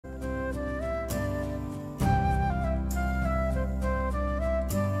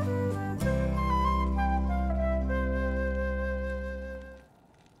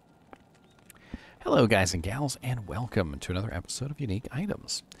Hello guys and gals, and welcome to another episode of Unique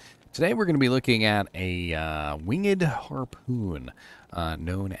Items. Today we're going to be looking at a winged harpoon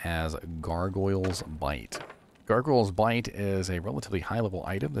known as Gargoyle's Bite. Gargoyle's Bite is a relatively high-level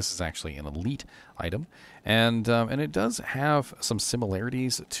item. This is actually an elite item, and it does have some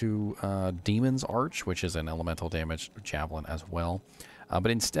similarities to Demon's Arch, which is an elemental damage javelin as well. But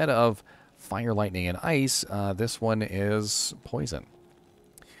instead of fire, lightning, and ice, this one is poison.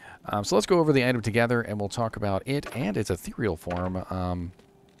 So let's go over the item together, and we'll talk about it and its ethereal form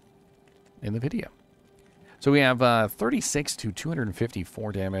in the video. So we have 36 to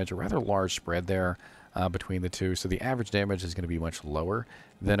 254 damage, a rather large spread there between the two. So the average damage is going to be much lower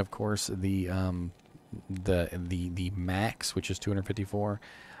than, of course, the max, which is 254.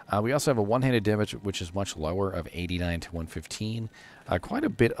 We also have a one-handed damage, which is much lower, of 89 to 115. Quite a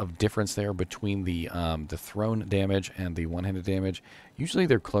bit of difference there between the thrown damage and the one-handed damage. Usually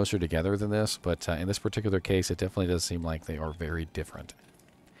they're closer together than this, but in this particular case, it definitely does seem like they are very different.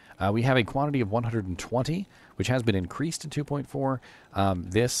 We have a quantity of 120, which has been increased to 2.4.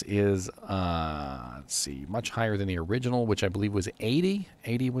 This is, let's see, much higher than the original, which I believe was 80.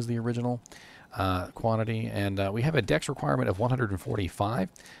 80 was the original quantity. And we have a dex requirement of 145,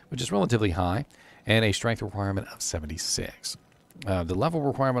 which is relatively high, and a strength requirement of 76. The level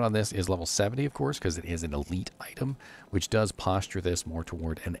requirement on this is level 70, of course, because it is an elite item, which does posture this more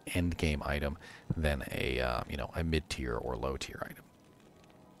toward an end game item than a a mid-tier or low-tier item.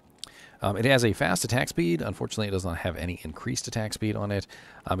 It has a fast attack speed. Unfortunately, it does not have any increased attack speed on it.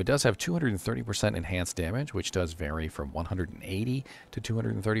 It does have 230% enhanced damage, which does vary from 180 to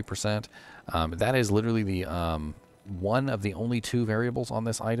 230%. That is literally the one of the only two variables on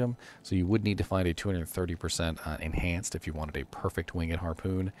this item, so you would need to find a 230% enhanced if you wanted a perfect winged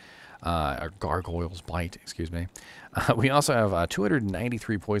harpoon. Or Gargoyle's Bite, excuse me. We also have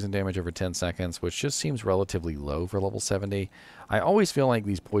 293 poison damage over 10 seconds, which just seems relatively low for level 70. I always feel like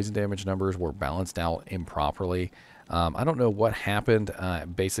these poison damage numbers were balanced out improperly. I don't know what happened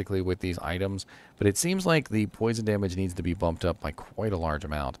basically with these items, but it seems like the poison damage needs to be bumped up by quite a large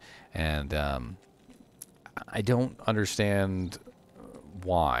amount, and I don't understand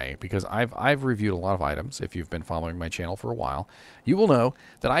why, because I've reviewed a lot of items. If you've been following my channel for a while, you will know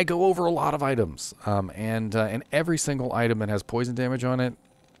that I go over a lot of items, and every single item that has poison damage on it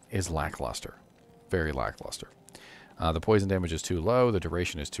is lackluster, very lackluster. The poison damage is too low, the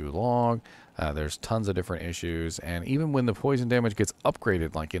duration is too long, there's tons of different issues, and even when the poison damage gets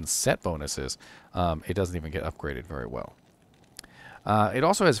upgraded, like in set bonuses, it doesn't even get upgraded very well. It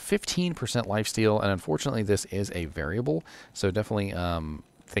also has 15% lifesteal, and unfortunately this is a variable, so definitely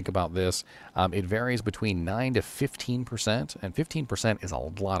think about this. It varies between 9 to 15%, and 15% is a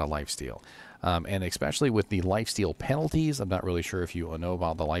lot of lifesteal. And especially with the lifesteal penalties, I'm not really sure if you know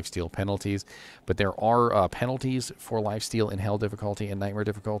about the lifesteal penalties, but there are penalties for lifesteal in Hell difficulty and Nightmare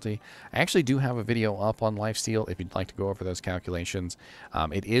difficulty. I actually do have a video up on lifesteal if you'd like to go over those calculations.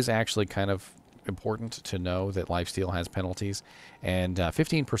 It is actually kind of important to know that lifesteal has penalties, and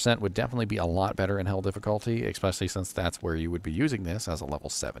 15% would definitely be a lot better in Hell difficulty, especially since that's where you would be using this as a level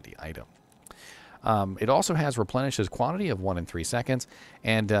 70 item. It also has Replenishes Quantity of 1 in 3 seconds,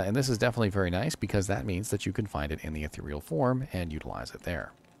 and this is definitely very nice because that means that you can find it in the ethereal form and utilize it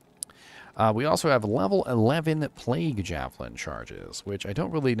there. We also have level 11 Plague Javelin charges, which I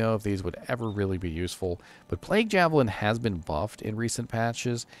don't really know if these would ever really be useful, but Plague Javelin has been buffed in recent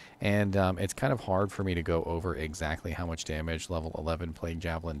patches, and it's kind of hard for me to go over exactly how much damage level 11 Plague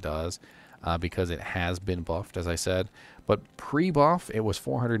Javelin does, because it has been buffed, as I said. But pre-buff, it was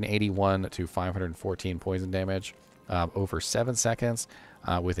 481 to 514 poison damage over 7 seconds,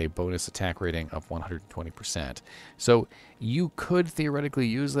 with a bonus attack rating of 120%. So you could theoretically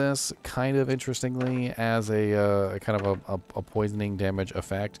use this, kind of interestingly, as a kind of a poisoning damage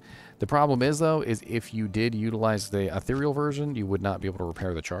effect. The problem is, though, is if you did utilize the ethereal version, you would not be able to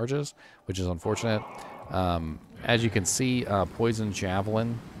repair the charges, which is unfortunate. As you can see, Plague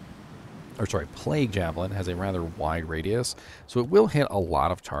Javelin has a rather wide radius, so it will hit a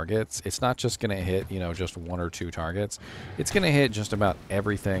lot of targets. It's not just going to hit, just 1 or 2 targets. It's going to hit just about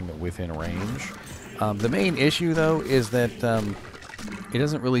everything within range. The main issue, though, is that it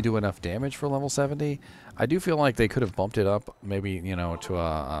doesn't really do enough damage for level 70. I do feel like they could have bumped it up, maybe, to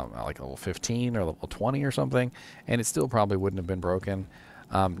like a level 15 or level 20 or something, and it still probably wouldn't have been broken.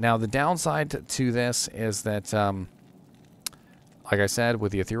 Now, the downside to this is that like I said,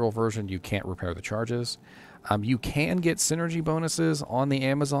 with the ethereal version, you can't repair the charges. You can get synergy bonuses on the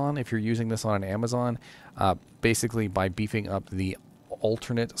Amazon if you're using this on an Amazon, basically by beefing up the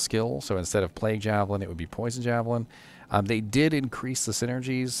alternate skill. So instead of Plague Javelin, it would be Poison Javelin. They did increase the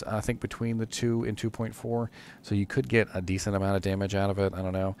synergies, I think, between the 2 and 2.4, so you could get a decent amount of damage out of it. I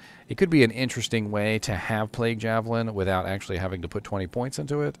don't know. It could be an interesting way to have Plague Javelin without actually having to put 20 points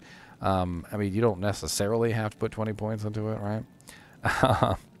into it. I mean, you don't necessarily have to put 20 points into it, right?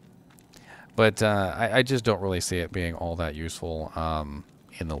 But I just don't really see it being all that useful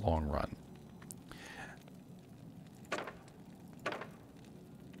in the long run.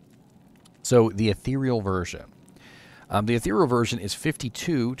 So the ethereal version. The ethereal version is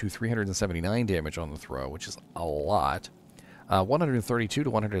 52 to 379 damage on the throw, which is a lot. 132 to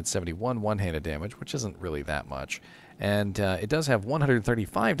 171 one-handed damage, which isn't really that much. And it does have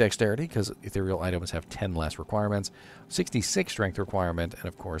 135 dexterity, because ethereal items have 10 less requirements, 66 strength requirement, and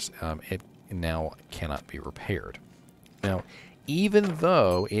of course, it now cannot be repaired. Now, even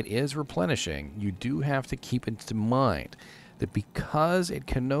though it is replenishing, you do have to keep in mind that because it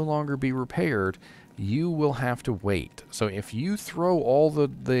can no longer be repaired, you will have to wait. So if you throw all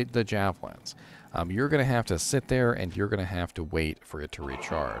the javelins, you're going to have to sit there and you're going to have to wait for it to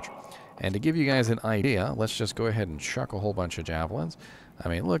recharge. And to give you guys an idea, let's just go ahead and chuck a whole bunch of javelins. I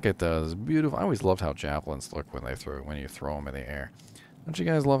mean, look at those beautiful. I always loved how javelins look when you throw them in the air. Don't you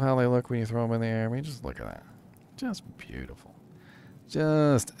guys love how they look when you throw them in the air? I mean, just look at that. Just beautiful.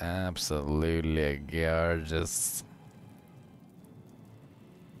 Just absolutely gorgeous.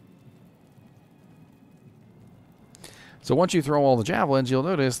 So once you throw all the javelins, you'll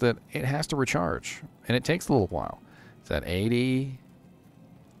notice that it has to recharge, and it takes a little while. It's at 80,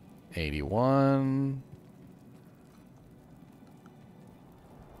 81,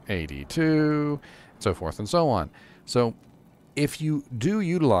 82, so forth and so on. So if you do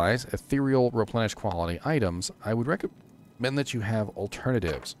utilize ethereal replenish quality items, I would recommend that you have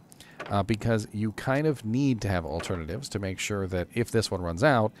alternatives. Because you kind of need to have alternatives to make sure that if this one runs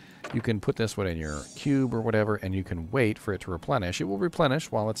out, you can put this one in your cube or whatever, and you can wait for it to replenish. It will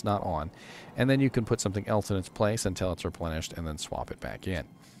replenish while it's not on, and then you can put something else in its place until it's replenished and then swap it back in.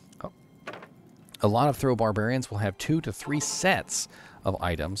 A lot of throw barbarians will have 2 to 3 sets of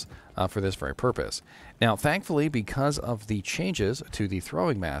items for this very purpose. Now, thankfully, because of the changes to the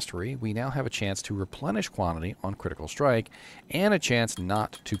throwing mastery, we now have a chance to replenish quantity on critical strike and a chance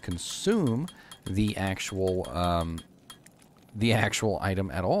not to consume the actual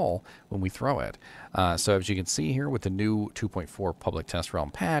item at all when we throw it. So as you can see here with the new 2.4 public test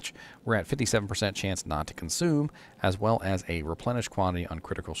realm patch, we're at 57% chance not to consume, as well as a replenish quantity on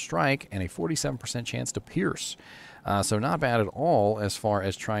critical strike and a 47% chance to pierce. So not bad at all as far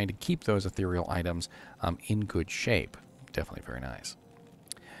as trying to keep those ethereal items in good shape. Definitely very nice.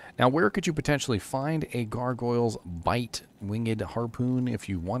 Now, where could you potentially find a Gargoyle's Bite Winged Harpoon if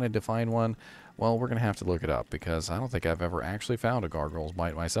you wanted to find one? Well, we're going to have to look it up because I don't think I've ever actually found a Gargoyle's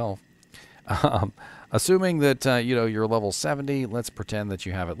Bite myself. Assuming that, you're level 70, let's pretend that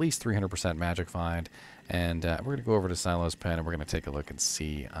you have at least 300% magic find. And we're going to go over to Silo's Pen and we're going to take a look and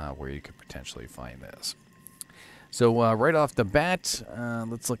see where you could potentially find this. So right off the bat,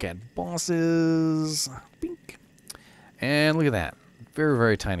 let's look at bosses. Bink. And look at that. Very,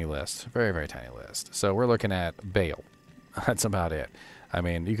 very tiny list. Very, very tiny list. So we're looking at Bale. That's about it. I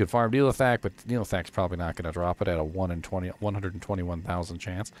mean, you could farm Neelathak, but Neelathak's probably not going to drop it at a 121,000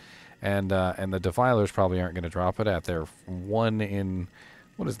 chance. And the Defilers probably aren't going to drop it at their 1 in...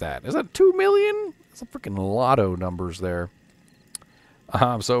 What is that? Is that 2 million? It's a freaking lotto numbers there.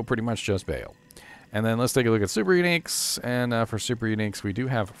 So pretty much just Bale. And then let's take a look at Super Uniques. And for Super Uniques, we do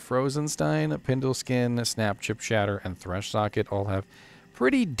have Frozenstein, Pindleskin, Snap, Chip Shatter, and Thresh Socket all have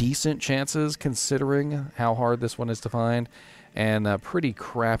pretty decent chances considering how hard this one is to find. And pretty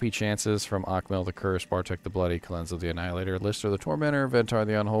crappy chances from Akmel the Curse, Bartek the Bloody, Kalenza the Annihilator, Lister the Tormentor, Ventar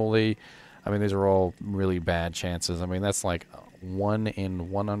the Unholy. I mean, these are all really bad chances. I mean, that's like 1 in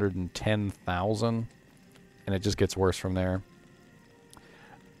 110,000. And it just gets worse from there.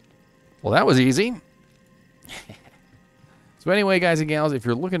 Well, that was easy. So anyway, guys and gals, if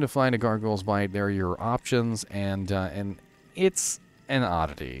you're looking to find a Gargoyle's Bite, there are your options, and it's an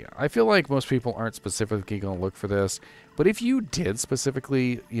oddity. I feel like most people aren't specifically going to look for this, but if you did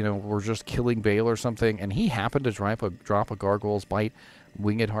specifically, were just killing Bale or something, and he happened to drop a Gargoyle's Bite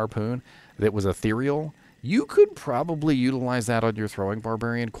Winged Harpoon that was ethereal, you could probably utilize that on your throwing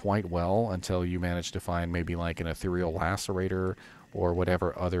barbarian quite well until you manage to find maybe like an ethereal lacerator or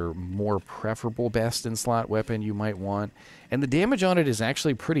whatever other more preferable best in slot weapon you might want. And the damage on it is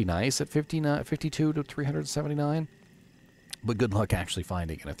actually pretty nice at 52 to 379. But good luck actually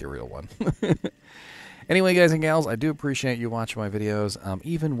finding an ethereal one. Anyway, guys and gals, I do appreciate you watching my videos,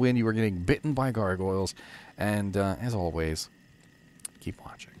 even when you were getting bitten by gargoyles. And as always, keep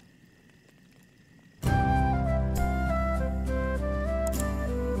watching.